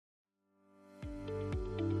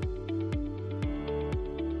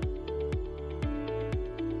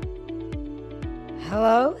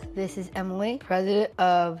Hello, this is Emily, president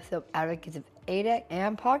of Self Advocates of ADEC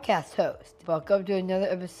and podcast host. Welcome to another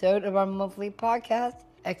episode of our monthly podcast,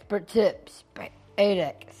 Expert Tips by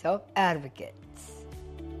ADEC Self Advocates.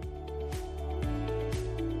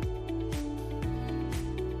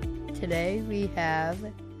 Today we have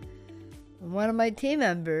one of my team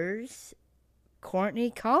members,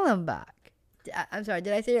 Courtney Collenbach. I'm sorry,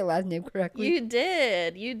 did I say your last name correctly? You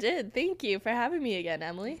did. Thank you for having me again,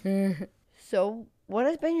 Emily. So, what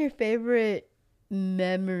has been your favorite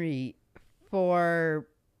memory for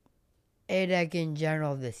ADEC in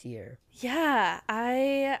general this year? Yeah,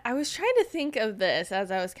 I was trying to think of this as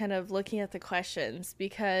I was kind of looking at the questions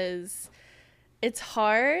because it's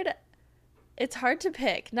hard to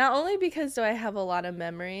pick. Not only because do I have a lot of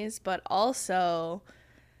memories, but also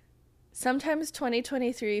sometimes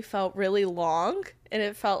 2023 felt really long and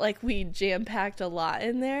it felt like we jam-packed a lot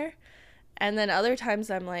in there. And then other times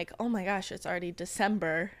I'm like, oh my gosh, it's already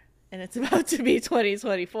December and it's about to be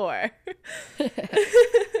 2024.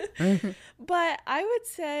 But I would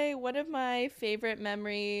say one of my favorite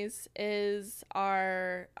memories is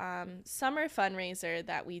our summer fundraiser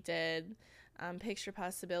that we did, Picture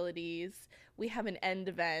Possibilities. We have an end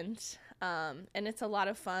event, and it's a lot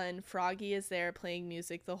of fun. Froggy is there playing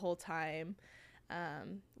music the whole time.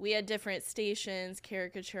 We had different stations,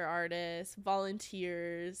 caricature artists,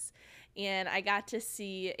 volunteers, and I got to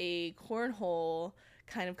see a cornhole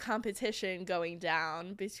kind of competition going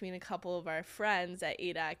down between a couple of our friends at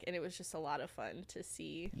ADEC, and it was just a lot of fun to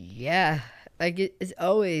see. Yeah, it's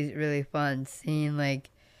always really fun seeing a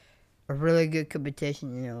really good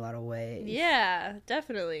competition in a lot of ways. Yeah,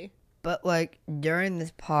 definitely. But during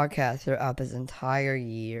this podcast throughout this entire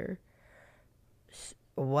year,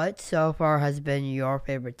 what so far has been your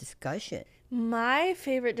favorite discussion? My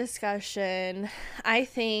favorite discussion, I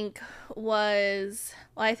think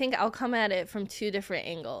I'll come at it from two different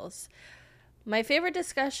angles. My favorite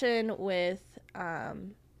discussion with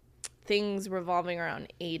things revolving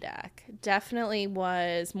around ADEC definitely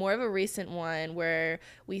was more of a recent one where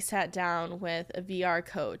we sat down with a VR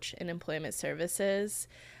coach in employment services.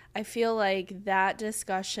 I feel like that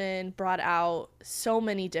discussion brought out so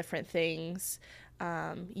many different things.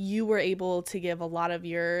 You were able to give a lot of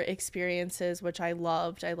your experiences, which I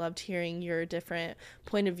loved. I loved hearing your different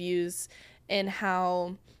point of views and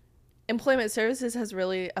how employment services has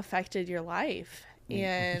really affected your life.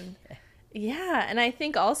 And yeah, and I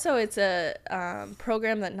think also it's a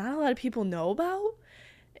program that not a lot of people know about.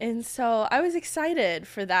 And so I was excited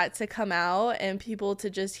for that to come out and people to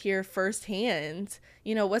just hear firsthand,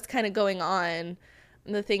 what's kind of going on,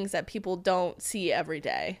 the things that people don't see every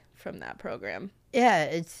day from that program. Yeah,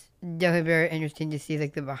 it's definitely very interesting to see the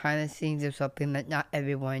behind the scenes of something that not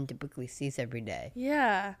everyone typically sees every day.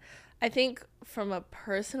 Yeah. I think from a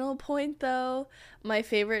personal point, though, my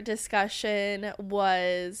favorite discussion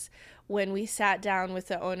was when we sat down with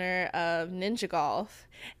the owner of Ninja Golf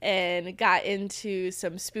and got into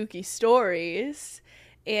some spooky stories.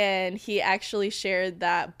 And he actually shared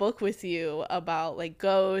that book with you about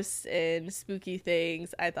ghosts and spooky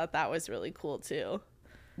things. I thought that was really cool, too.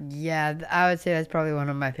 Yeah, I would say that's probably one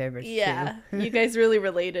of my favorites, yeah, too. You guys really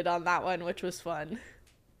related on that one, which was fun.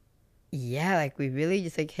 Yeah, we really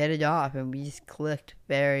just hit it off and we just clicked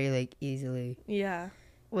very easily. Yeah.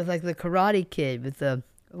 With the Karate Kid,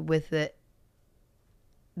 with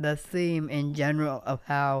the theme in general of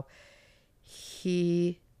how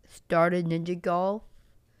he started Ninja Golf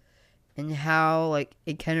and how it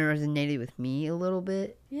kind of resonated with me a little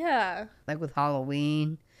bit. Yeah. With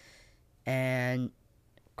Halloween and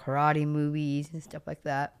karate movies and stuff like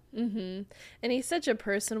that. Mm-hmm. And he's such a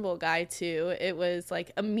personable guy too. It was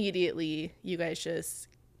immediately you guys just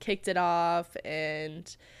kicked it off,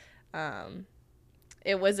 and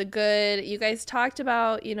it was you guys talked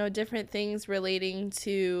about different things relating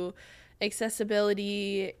to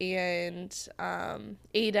accessibility and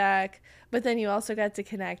ADEC, but then you also got to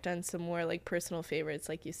connect on some more personal favorites,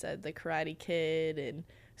 like you said, the Karate Kid and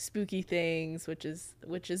spooky things, which is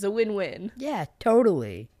a win-win. Yeah,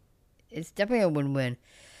 totally. It's definitely a win-win,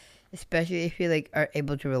 especially if you are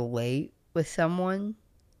able to relate with someone,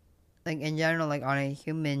 in general, on a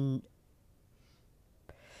human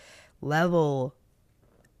level.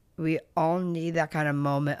 We all need that kind of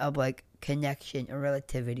moment of connection or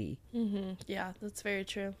relativity. Mm-hmm. Yeah, that's very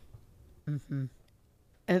true. Mm-hmm.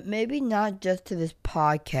 And maybe not just to this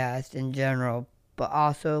podcast in general, but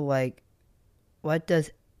also what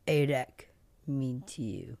does ADEC mean to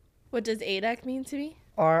you? What does ADEC mean to me?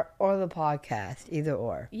 Or the podcast, either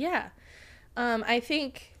or. Yeah. I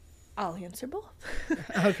think I'll answer both.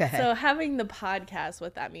 Okay. So having the podcast,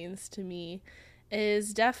 what that means to me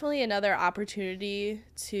is definitely another opportunity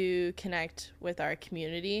to connect with our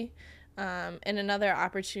community, and another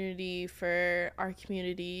opportunity for our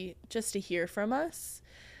community just to hear from us.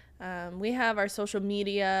 We have our social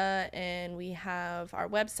media and we have our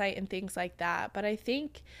website and things like that. But I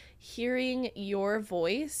think hearing your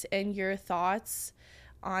voice and your thoughts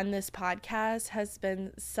on this podcast has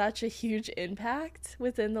been such a huge impact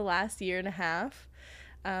within the last year and a half.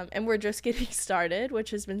 And we're just getting started,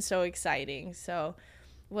 which has been so exciting. So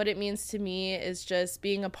what it means to me is just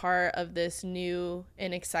being a part of this new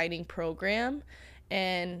and exciting program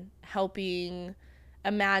and helping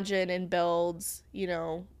imagine and build,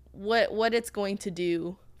 what it's going to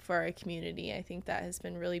do for our community. I think that has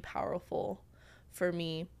been really powerful for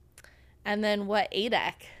me. And then what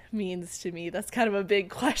ADEC means to me, that's kind of a big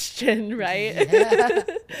question, right? Yeah.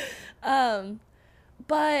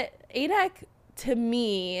 But ADEC to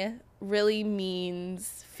me really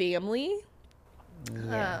means family.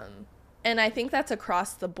 Yeah. And I think that's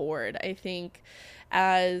across the board. I think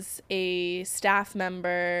as a staff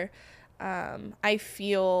member, I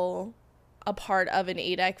feel a part of an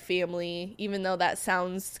ADEC family, even though that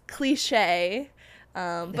sounds cliche,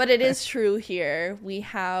 but it is true here. We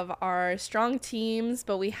have our strong teams,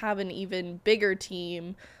 but we have an even bigger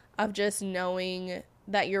team of just knowing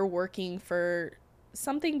that you're working for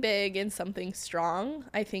something big and something strong.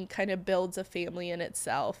 I think kind of builds a family in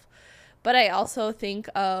itself. But I also think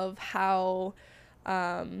of how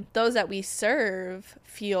those that we serve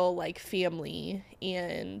feel like family,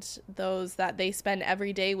 and those that they spend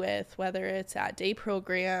every day with, whether it's at day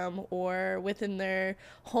program or within their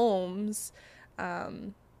homes,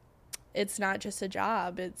 it's not just a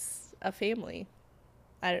job, it's a family.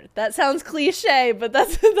 That sounds cliche, but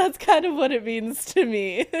that's kind of what it means to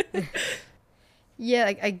me. Yeah,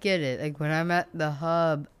 like, I get it. Like, when I'm at the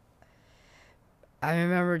hub, I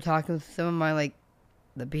remember talking with some of my,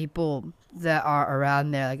 the people that are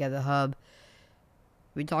around there, at the hub.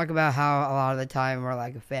 We talk about how a lot of the time we're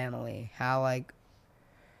like a family. How,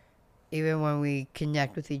 even when we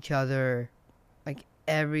connect with each other,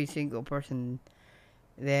 every single person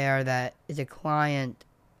there that is a client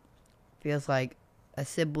feels like a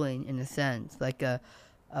sibling in a sense, like a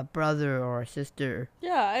brother or a sister.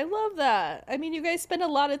 Yeah, I love that. I mean, you guys spend a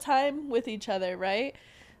lot of time with each other, right?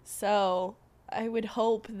 So I would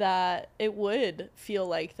hope that it would feel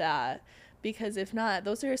like that, because if not,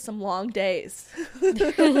 those are some long days.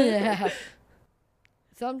 Yeah.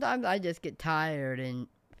 Sometimes I just get tired and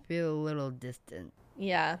feel a little distant.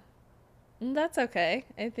 Yeah. That's okay.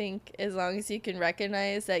 I think as long as you can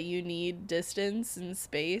recognize that you need distance and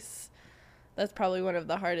space, that's probably one of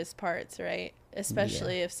the hardest parts, right?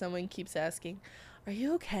 Especially if someone keeps asking, "Are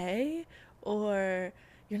you okay?" Or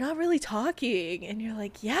 "You're not really talking." And you're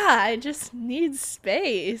like, "Yeah, I just need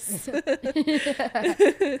space."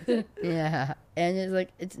 Yeah. And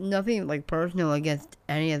it's nothing personal against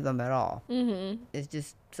any of them at all. Mm-hmm. It's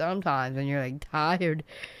just sometimes when you're tired,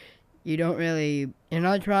 you're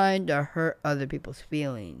not trying to hurt other people's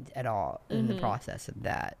feelings at all in the process of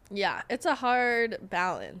that. Yeah, it's a hard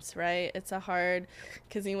balance, right? It's a hard,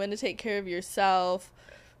 because you want to take care of yourself,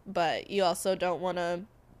 but you also don't want to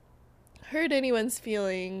hurt anyone's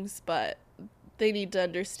feelings, but they need to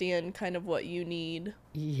understand kind of what you need.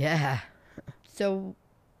 Yeah. So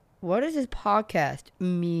what does this podcast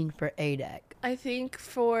mean for ADEC? I think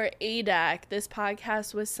for ADEC, this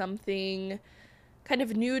podcast was something kind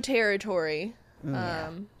of new territory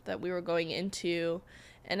that we were going into.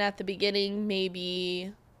 And at the beginning,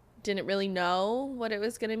 maybe didn't really know what it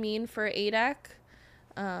was going to mean for ADEC,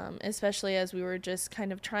 especially as we were just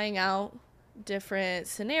kind of trying out different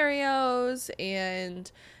scenarios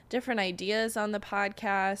and different ideas on the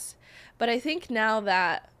podcast. But I think now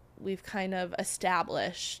that we've kind of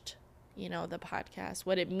established, the podcast,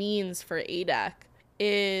 what it means for ADEC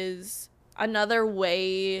is another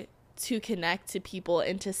way to connect to people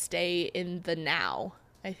and to stay in the now.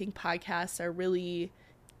 I think podcasts are really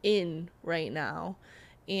in right now,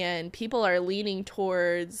 and people are leaning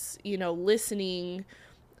towards, listening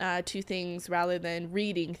to things rather than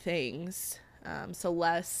reading things. So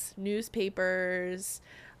less newspapers,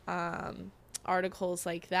 articles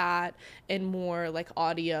like that, and more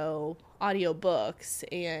audio books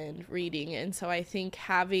and reading. And so I think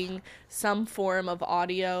having some form of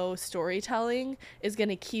audio storytelling is going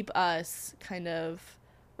to keep us kind of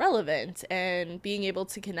relevant and being able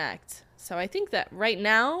to connect. So I think that right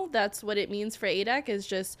now, that's what it means for ADEC, is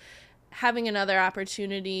just having another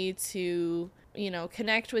opportunity to,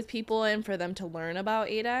 connect with people and for them to learn about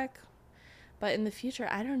ADEC. But in the future,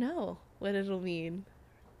 I don't know what it'll mean.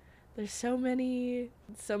 There's so many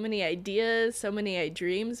ideas, so many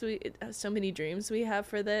dreams we have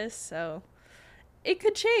for this, so it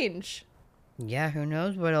could change. Yeah, who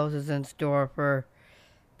knows what else is in store for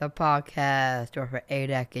the podcast or for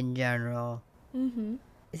ADEC in general. Mm-hmm.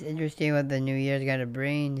 It's interesting what the new year's going to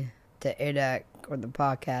bring to ADEC or the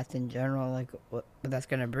podcast in general, like what that's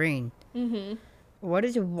going to bring. Mm-hmm. What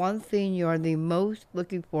is one thing you're the most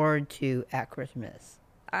looking forward to at Christmas?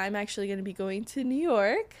 I'm actually going to be going to New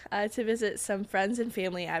York to visit some friends and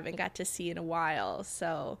family I haven't got to see in a while,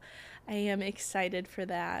 so I am excited for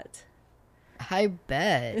that. I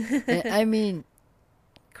bet. I mean,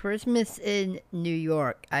 Christmas in New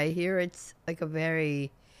York, I hear it's like a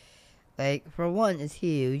very, like, for one, it's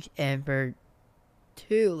huge, and for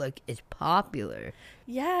two, like, it's popular.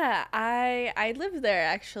 Yeah, I lived there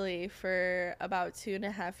actually for about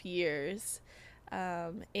 2.5 years.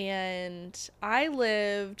 And I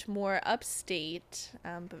lived more upstate,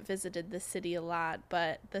 but visited the city a lot.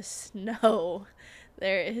 But the snow,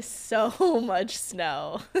 there is so much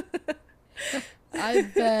snow. I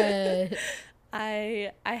bet.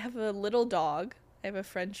 I have a little dog. I have a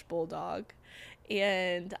French bulldog,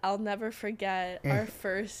 and I'll never forget our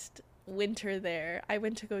first winter there. I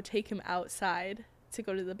went to go take him outside to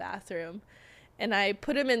go to the bathroom, and I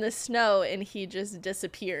put him in the snow, and he just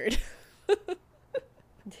disappeared.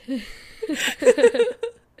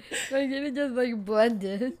 Like, it just, like,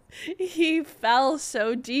 blended. He fell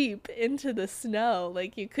so deep into the snow,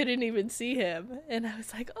 like you couldn't even see him. And I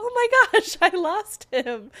was like, oh my gosh, I lost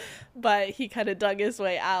him. But he kind of dug his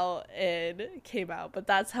way out and came out. But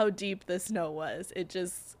that's how deep the snow was. It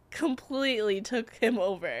just completely took him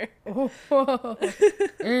over.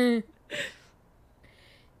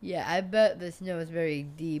 Yeah, I bet the snow is very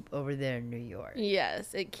deep over there in New York.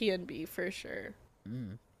 Yes, it can be for sure.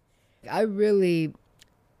 I really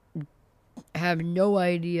have no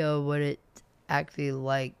idea what it's actually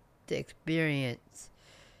like to experience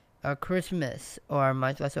a Christmas or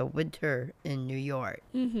much less a winter in New York.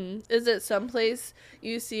 Mm-hmm. Is it someplace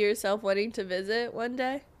you see yourself wanting to visit one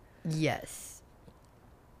day? Yes.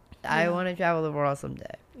 Yeah. I want to travel the world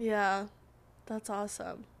someday. Yeah, that's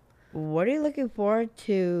awesome. What are you looking forward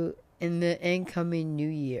to in the incoming new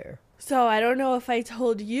year? So I don't know if I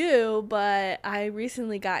told you, but I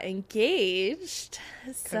recently got engaged.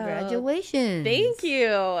 Congratulations. Thank you.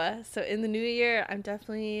 So in the new year, I'm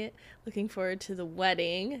definitely looking forward to the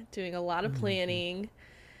wedding, doing a lot of planning.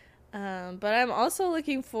 But I'm also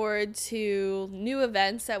looking forward to new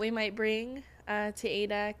events that we might bring to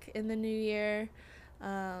ADEC in the new year.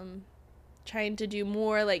 Trying to do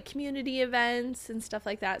more like community events and stuff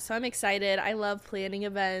like that. So I'm excited. I love planning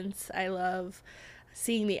events. I love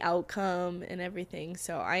seeing the outcome and everything.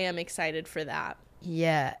 So I am excited for that.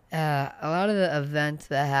 Yeah, a lot of the events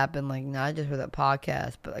that happen, like not just for the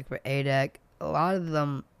podcast, but like for ADEC, a lot of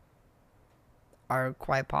them are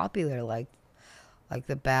quite popular. Like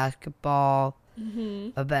the basketball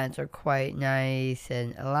events are quite nice,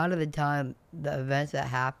 and a lot of the time, the events that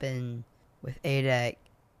happen with ADEC,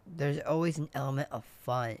 there's always an element of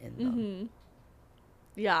fun in them.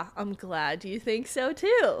 Yeah, I'm glad. Do you think so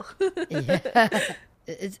too? Yeah,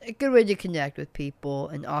 it's a good way to connect with people,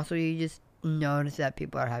 and also you just notice that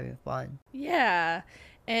people are having fun. Yeah,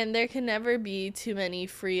 and there can never be too many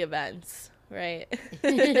free events, right?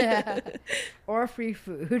 Yeah, or free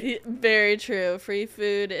food. Very true. Free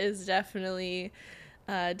food is definitely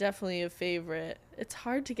a favorite. It's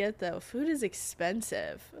hard to get though. Food is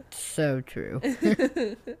expensive. So true.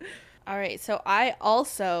 All right, so I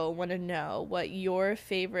also want to know what your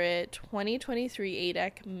favorite 2023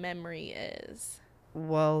 ADEC memory is.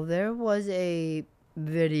 Well, there was a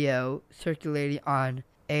video circulating on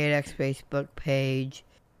ADEC's Facebook page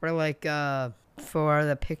for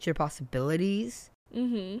the picture possibilities.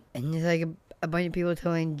 And it's like a bunch of people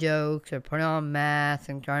telling jokes or putting on masks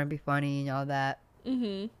and trying to be funny and all that.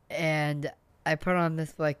 And I put on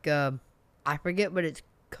this I forget what it's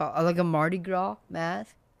called, like a Mardi Gras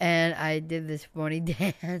mask. And I did this funny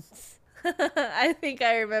dance. I think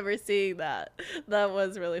I remember seeing that. That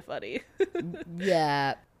was really funny.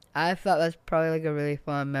 Yeah, I thought that's probably like a really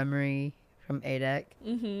fun memory from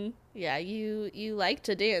ADEC. Yeah, you like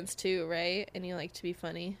to dance too, right? And you like to be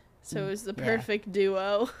funny. So it was the perfect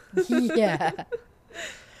duo. Yeah.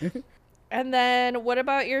 And then what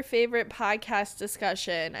about your favorite podcast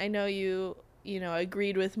discussion? I know you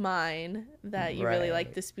agreed with mine that you really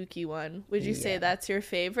liked the spooky one. Would you say that's your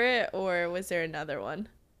favorite, or was there another one?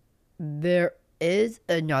 There is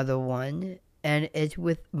another one, and it's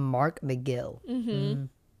with Mark McGill.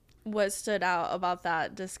 What stood out about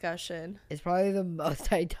that discussion? It's probably the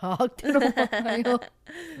most I talked in a while.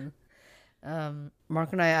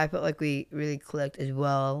 Mark and I felt like we really clicked as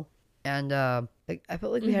well, and like I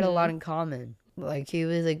felt like we had a lot in common. Like he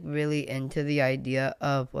was like really into the idea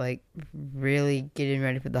of like really getting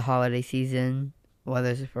ready for the holiday season, whether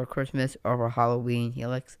it's for Christmas or for Halloween. He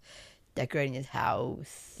likes decorating his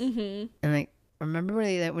house, and like remember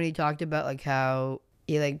when he talked about like how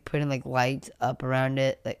he like putting like lights up around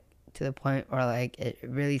it, like to the point where like it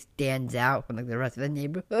really stands out from like the rest of the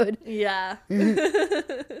neighborhood. Yeah.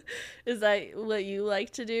 Is that what you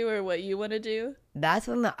like to do or what you want to do? That's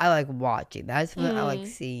something that I like watching. That's something I like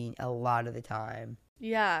seeing a lot of the time.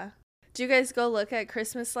 Yeah. Do you guys go look at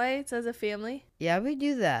Christmas lights as a family? Yeah, we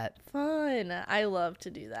do that. Fun. I love to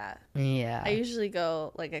do that. Yeah. I usually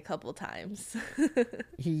go like a couple times.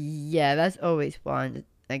 Yeah, that's always fun.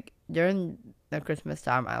 Like during the Christmas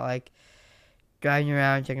time, I like driving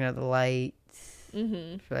around checking out the lights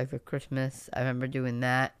for like for Christmas. I remember doing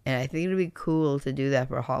that, and I think it'd be cool to do that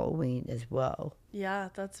for Halloween as well. Yeah,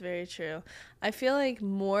 that's very true. I feel like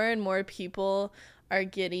more and more people are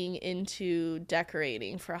getting into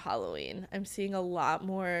decorating for Halloween. I'm seeing a lot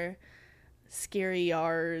more scary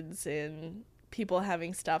yards and people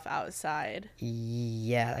having stuff outside.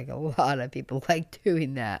 Yeah, like a lot of people like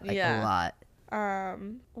doing that. Like a lot.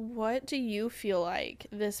 What do you feel like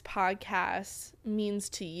this podcast means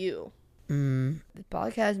to you? The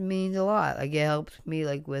podcast means a lot. Like it helps me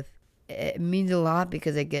like with it means a lot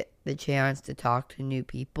because I get the chance to talk to new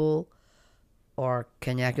people or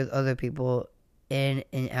connect with other people in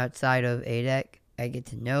and outside of ADEC. I get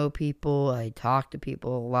to know people. I talk to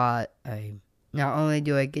people a lot. I not only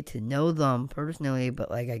do I get to know them personally, but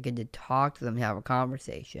like I get to talk to them, have a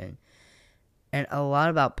conversation. And a lot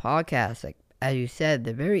about podcasts, like as you said,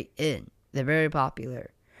 they're very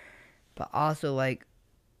popular. But also like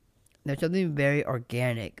there's something very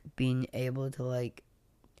organic being able to like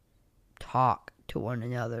talk to one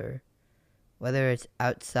another, whether it's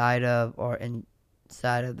outside of or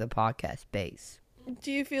inside of the podcast space.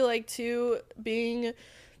 Do you feel like too being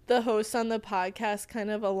the host on the podcast kind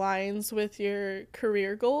of aligns with your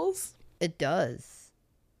career goals? It does.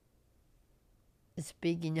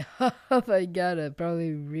 Speaking of, I gotta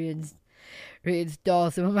probably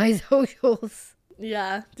reinstall some of my socials.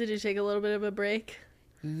 Yeah. Did you take a little bit of a break?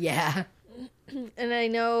 Yeah. And I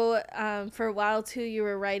know for a while too you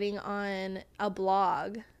were writing on a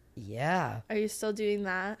blog. Yeah. Are you still doing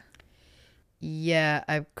that? Yeah,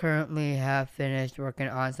 I currently have finished working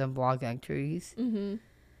on some blog entries.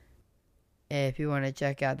 If you want to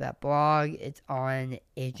check out that blog, it's on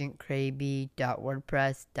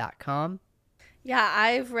agentcraby.wordpress.com. Yeah,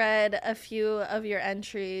 I've read a few of your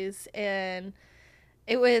entries, and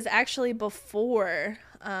it was actually before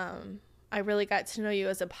I really got to know you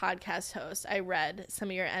as a podcast host. I read some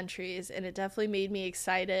of your entries, and it definitely made me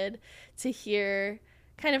excited to hear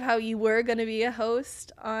kind of how you were going to be a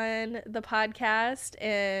host on the podcast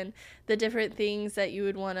and the different things that you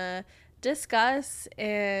would want to discuss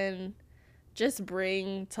and just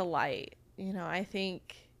bring to light. You know, I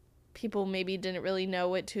think people maybe didn't really know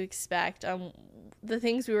what to expect on the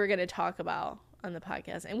things we were going to talk about on the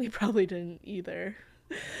podcast, and we probably didn't either.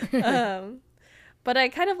 But I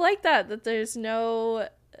kind of like that there's no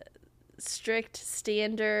strict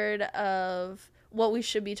standard of what we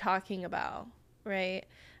should be talking about, right?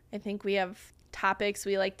 I think we have topics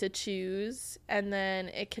we like to choose, and then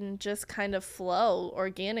it can just kind of flow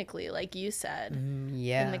organically, like you said,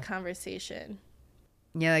 in the conversation.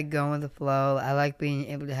 Yeah, like going with the flow. I like being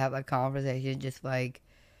able to have a conversation just like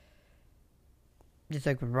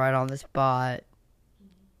right on the spot.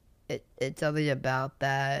 It's something about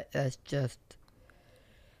that that's just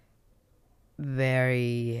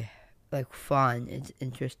very like fun. It's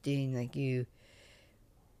interesting. Like you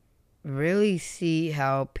really see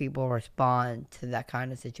how people respond to that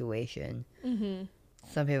kind of situation.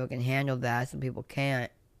 Some people can handle that, some people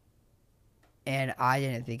can't, and I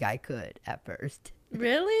didn't think I could at first.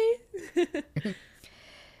 Really?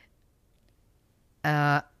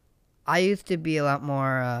 I used to be a lot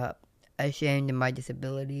more ashamed of my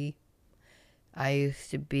disability. I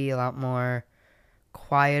used to be a lot more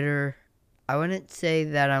quieter. I wouldn't say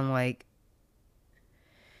that I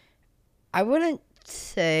wouldn't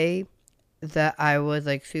say that I was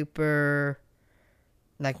like super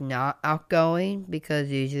like not outgoing, because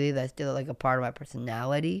usually that's still like a part of my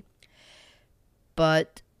personality.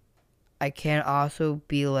 But I can also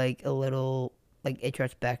be like a little like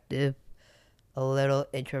introspective, a little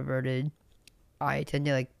introverted. I tend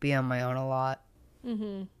to like be on my own a lot.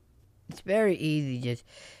 It's very easy just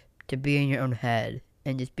to be in your own head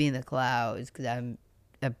and just be in the clouds, because I'm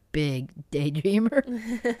a big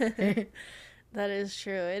daydreamer. That is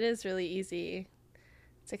true. It is really easy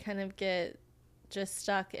to kind of get just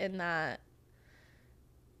stuck in that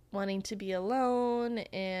wanting to be alone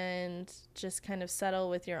and just kind of settle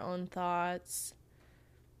with your own thoughts.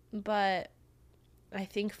 But I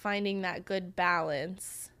think finding that good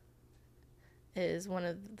balance is one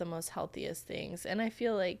of the most healthiest things. And I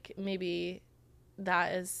feel like maybe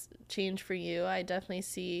that is change for you. I definitely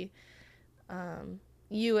see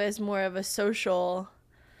you as more of a social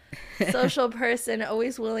person,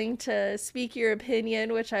 always willing to speak your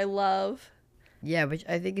opinion, which I love. Yeah, which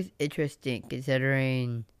I think is interesting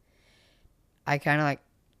considering I kind of like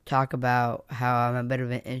talk about how I'm a bit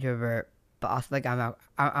of an introvert, but also like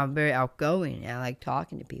I'm very outgoing and I like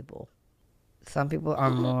talking to people. Some people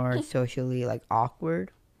are more socially like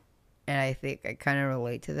awkward, and I think I kind of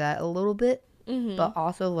relate to that a little bit. Mm-hmm. But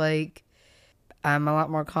also like I'm a lot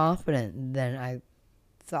more confident than I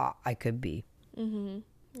thought I could be. Mm-hmm.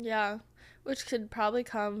 Yeah, which could probably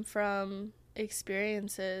come from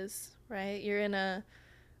experiences, right? You're in a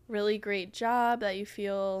really great job that you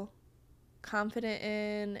feel confident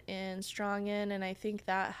in and strong in, and I think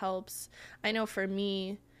that helps. I know for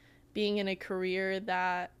me, being in a career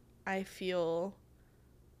that I feel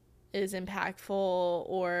is impactful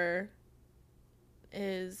or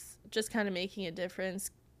is just kind of making a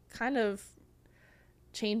difference kind of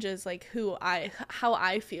changes like how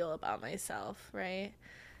I feel about myself, right?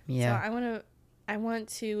 Yeah. So I want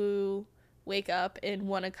to wake up and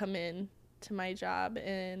want to come in to my job,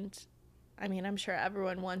 and I mean, I'm sure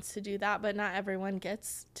everyone wants to do that, but not everyone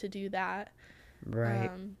gets to do that. Right.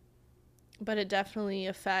 But it definitely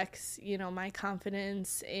affects, my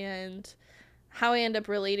confidence and how I end up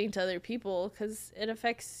relating to other people, because it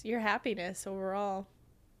affects your happiness overall.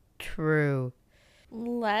 True.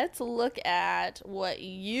 Let's look at what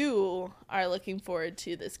you are looking forward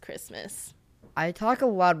to this Christmas. I talk a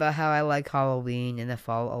lot about how I like Halloween in the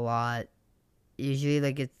fall a lot. Usually,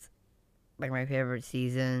 like, it's like my favorite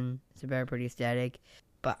season. It's very pretty aesthetic.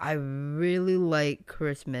 But I really like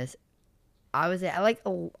Christmas. I would say I like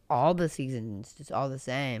all the seasons, just all the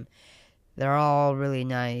same. They're all really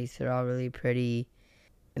nice. They're all really pretty.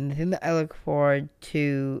 And the thing that I look forward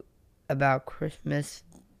to about Christmas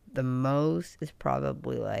the most is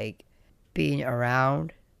probably like being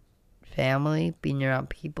around family, being around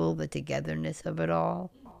people, the togetherness of it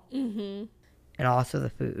all. Mm-hmm. And also the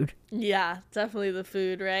food. Yeah, definitely the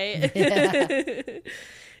food, right? Yeah.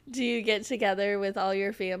 Do you get together with all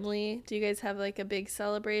your family? Do you guys have like a big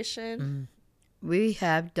celebration? Mm. We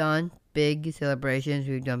have done big celebrations.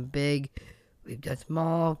 We've done big, we've done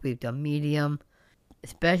small, we've done medium.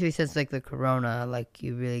 Especially since like the corona, like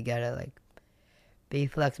you really gotta like be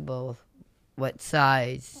flexible with what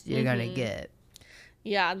size you're gonna get.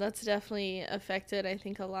 Yeah, that's definitely affected, I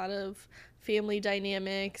think, a lot of family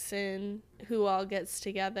dynamics and who all gets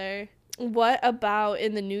together. What about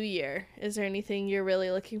in the new year? Is there anything you're really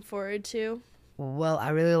looking forward to? Well, I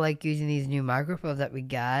really like using these new microphones that we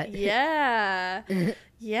got. Yeah.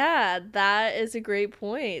 Yeah, that is a great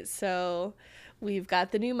point. So we've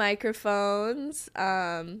got the new microphones.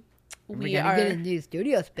 We're gonna get a new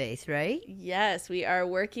studio space, right? Yes, we are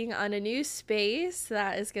working on a new space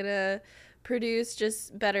that is gonna produce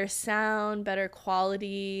just better sound, better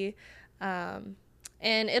quality, and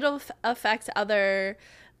it'll affect other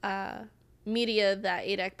media that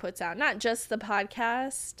ADEC puts out, not just the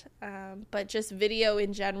podcast, but just video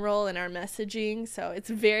in general and our messaging. So it's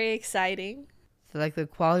very exciting. So like the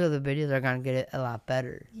quality of the videos are gonna get a lot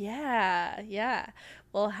better. Yeah.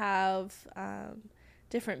 We'll have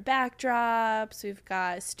different backdrops. We've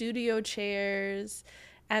got studio chairs,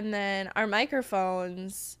 and then our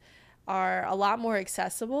microphones are a lot more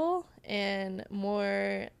accessible and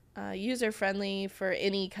more user-friendly for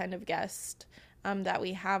any kind of guest that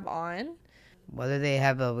we have on. Whether they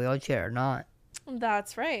have a wheelchair or not.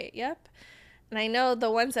 That's right, yep. And I know the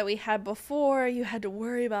ones that we had before, you had to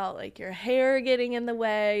worry about like your hair getting in the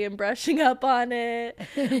way and brushing up on it,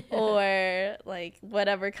 or like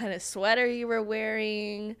whatever kind of sweater you were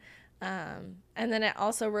wearing. And then it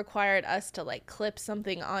also required us to like clip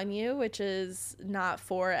something on you, which is not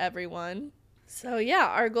for everyone. So yeah,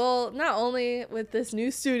 our goal, not only with this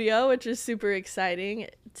new studio, which is super exciting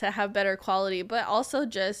to have better quality, but also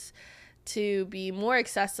just to be more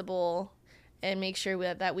accessible and make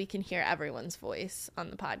sure that we can hear everyone's voice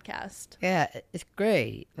on the podcast. Yeah, it's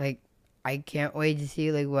great. Like, I can't wait to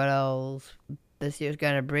see like what else this year's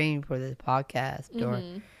gonna bring for this podcast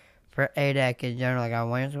or for ADEC in general.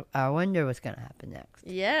 Like, I wonder what's gonna happen next.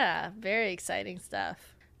 Yeah, very exciting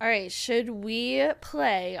stuff. All right, should we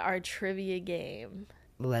play our trivia game?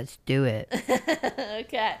 Let's do it.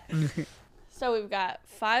 Okay. So we've got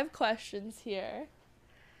 5 questions here.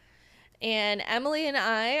 And Emily and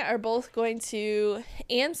I are both going to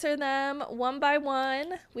answer them one by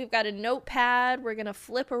one. We've got a notepad. We're going to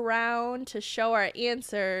flip around to show our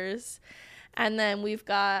answers. And then we've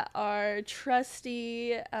got our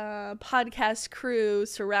trusty podcast crew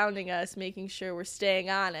surrounding us, making sure we're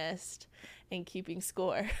staying honest and keeping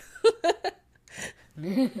score.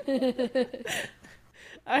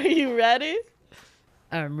 Are you ready?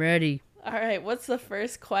 I'm ready. All right, what's the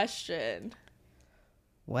first question?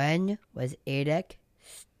 When was ADEC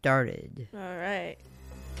started? All right.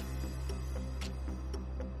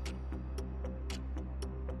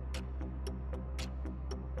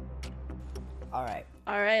 All right.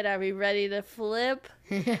 All right, are we ready to flip?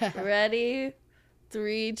 Ready?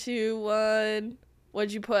 3, 2, 1.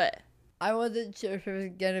 What'd you put? I wasn't sure if it was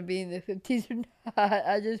going to be in the 50s or not.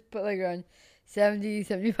 I just put like around 70,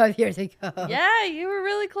 75 years ago. Yeah, you were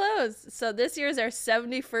really close. So this year is our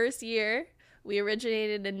 71st year. We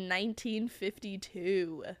originated in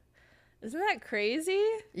 1952. Isn't that crazy?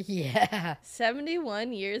 Yeah.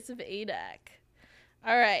 71 years of ADEC.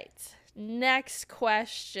 All right, next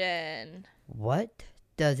question. What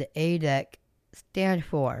does ADEC stand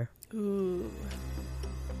for? Ooh.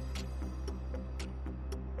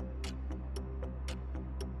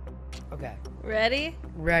 Okay. Ready?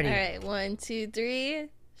 Ready. All right, 1, 2, 3.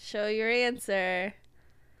 Show your answer.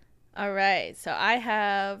 All right, so I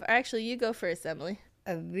have, or actually, you go first, Emily.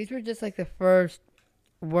 These were just like the first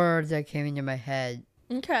words that came into my head.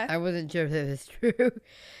 Okay. I wasn't sure if it was true.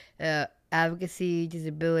 Advocacy,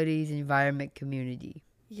 disabilities, environment, community.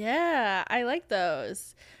 Yeah, I like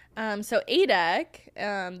those. So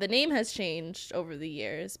ADEC, the name has changed over the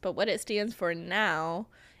years, but what it stands for now,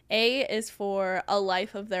 A is for a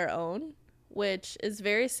life of their own, which is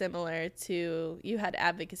very similar to, you had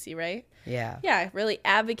advocacy, right? Yeah. Yeah, really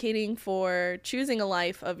advocating for choosing a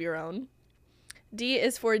life of your own. D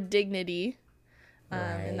is for dignity,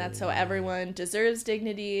 and that's so everyone deserves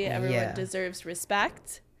dignity, everyone deserves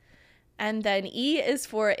respect. And then E is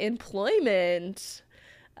for employment.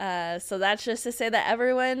 So that's just to say that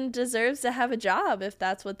everyone deserves to have a job if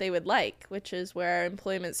that's what they would like, which is where our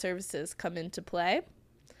employment services come into play.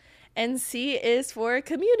 And C is for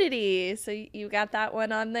community. So you got that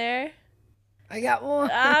one on there? I got one.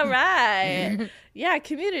 All right. Yeah,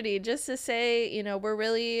 community. Just to say, you know, we're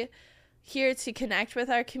really here to connect with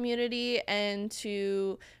our community and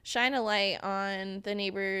to shine a light on the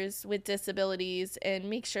neighbors with disabilities and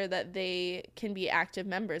make sure that they can be active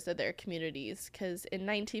members of their communities. Because in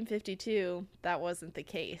 1952, that wasn't the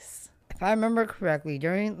case. If I remember correctly,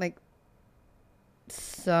 during like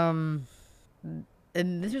some,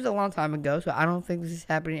 and this was a long time ago, so I don't think this is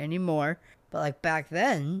happening anymore. But like back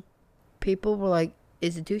then, people were like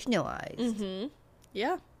institutionalized. Mm-hmm.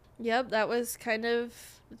 Yeah. Yep. That was kind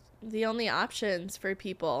of the only options for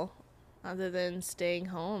people other than staying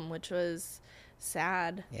home, which was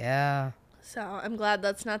sad. Yeah. So I'm glad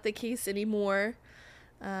that's not the case anymore.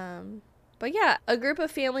 But yeah, a group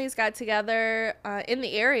of families got together in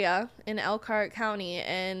the area in Elkhart County,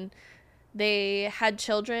 and they had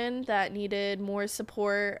children that needed more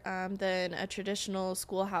support than a traditional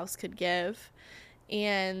schoolhouse could give.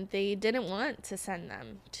 And they didn't want to send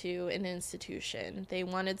them to an institution. They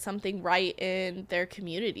wanted something right in their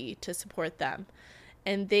community to support them.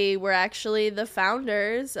 And they were actually the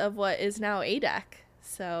founders of what is now ADEC.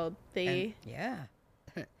 So they... And,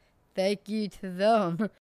 yeah. Thank you to them.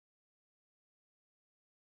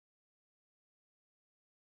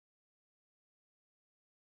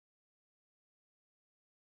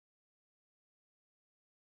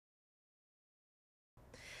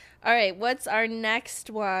 All right, what's our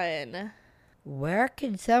next one? Where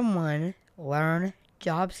can someone learn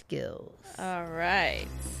job skills? All right.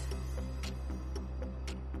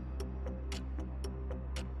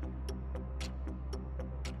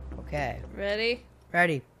 Okay. Ready?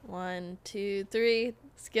 Ready. 1, 2, 3.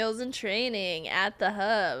 Skills and training at the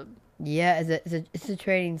hub. Yeah, it's a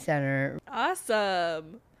training center.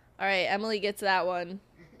 Awesome. All right, Emily gets that one.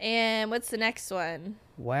 And what's the next one?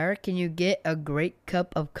 Where can you get a great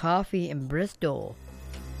cup of coffee in Bristol?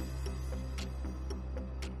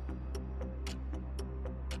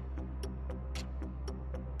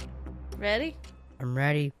 Ready? I'm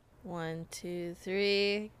ready. 1, 2,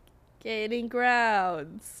 3. Gaining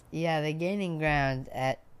grounds. Yeah, the gaining grounds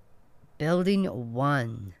at Building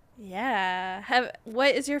 1. Yeah.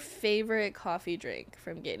 What is your favorite coffee drink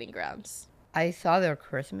from Gaining Grounds? I saw their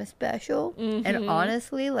Christmas special, and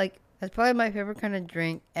honestly, like, that's probably my favorite kind of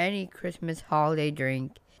drink. Any Christmas holiday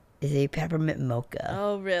drink is a peppermint mocha.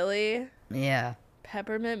 Oh, really? Yeah.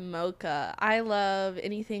 Peppermint mocha. I love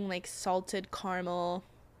anything like salted caramel.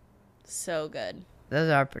 So good. those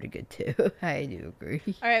are pretty good too. I do agree.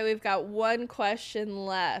 All right, we've got one question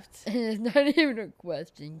left. And it's not even a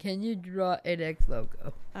question. Can you draw ADEC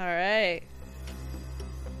logo? All right.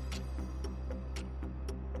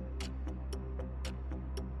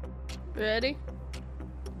 Ready?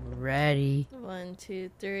 Ready. 1, 2,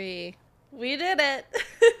 3. We did it.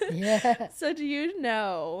 Yeah. So do you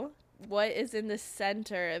know what is in the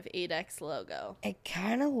center of ADEC's logo? It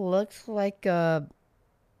kind of looks like a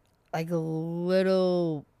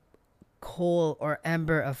little coal or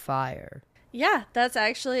ember of fire. Yeah, that's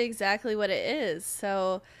actually exactly what it is.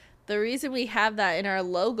 So the reason we have that in our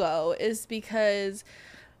logo is because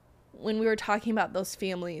when we were talking about those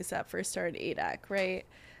families that first started ADEC, right?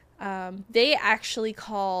 They actually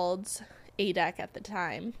called ADEC at the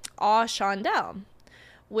time Aw Shondell,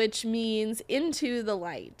 which means into the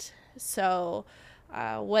light. So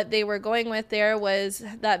what they were going with there was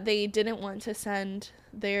that they didn't want to send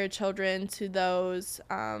their children to those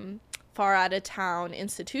far out of town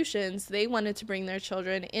institutions. They wanted to bring their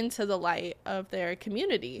children into the light of their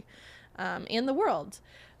community and the world.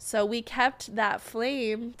 So we kept that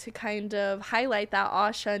flame to kind of highlight that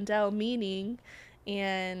Aw Shondell meaning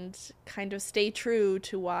and kind of stay true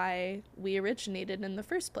to why we originated in the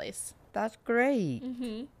first place. That's great.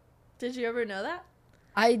 Mm-hmm. Did you ever know that?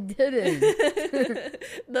 I didn't.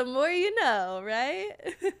 The more you know, right?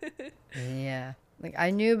 Yeah. Like,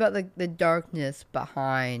 I knew about the darkness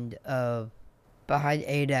behind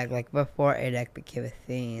ADEC, like before ADEC became a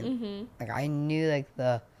thing. Mm-hmm. Like, I knew like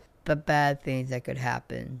the bad things that could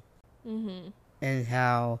happen. Mm-hmm. And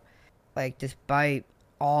how, like, despite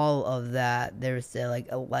all of that, there was still like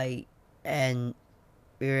a light, and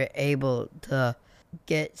we were able to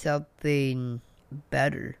get something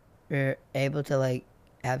better. We were able to like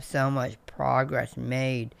have so much progress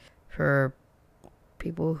made for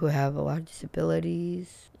people who have a lot of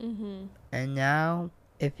disabilities. Mm-hmm. And now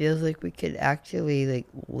it feels like we could actually like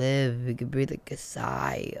live. We could breathe like a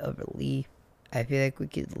sigh of relief. I feel like we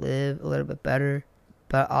could live a little bit better,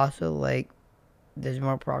 but also like there's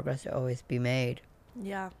more progress to always be made.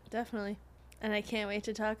 Yeah, definitely. And I can't wait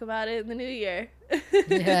to talk about it in the new year.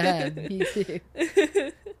 Yeah, me too.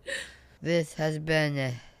 This has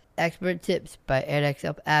been Expert Tips by ADEC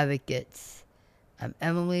Self Advocates. I'm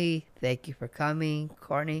Emily. Thank you for coming.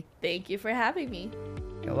 Courtney. Thank you for having me.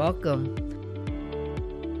 You're welcome.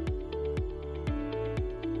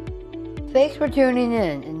 Thanks for tuning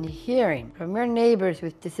in and hearing from your neighbors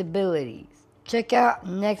with disabilities. Check out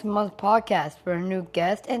next month's podcast for a new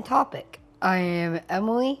guest and topic. I am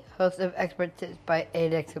Emily, host of Expert Tips by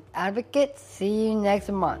ADEC Self Advocates. See you next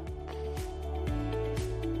month.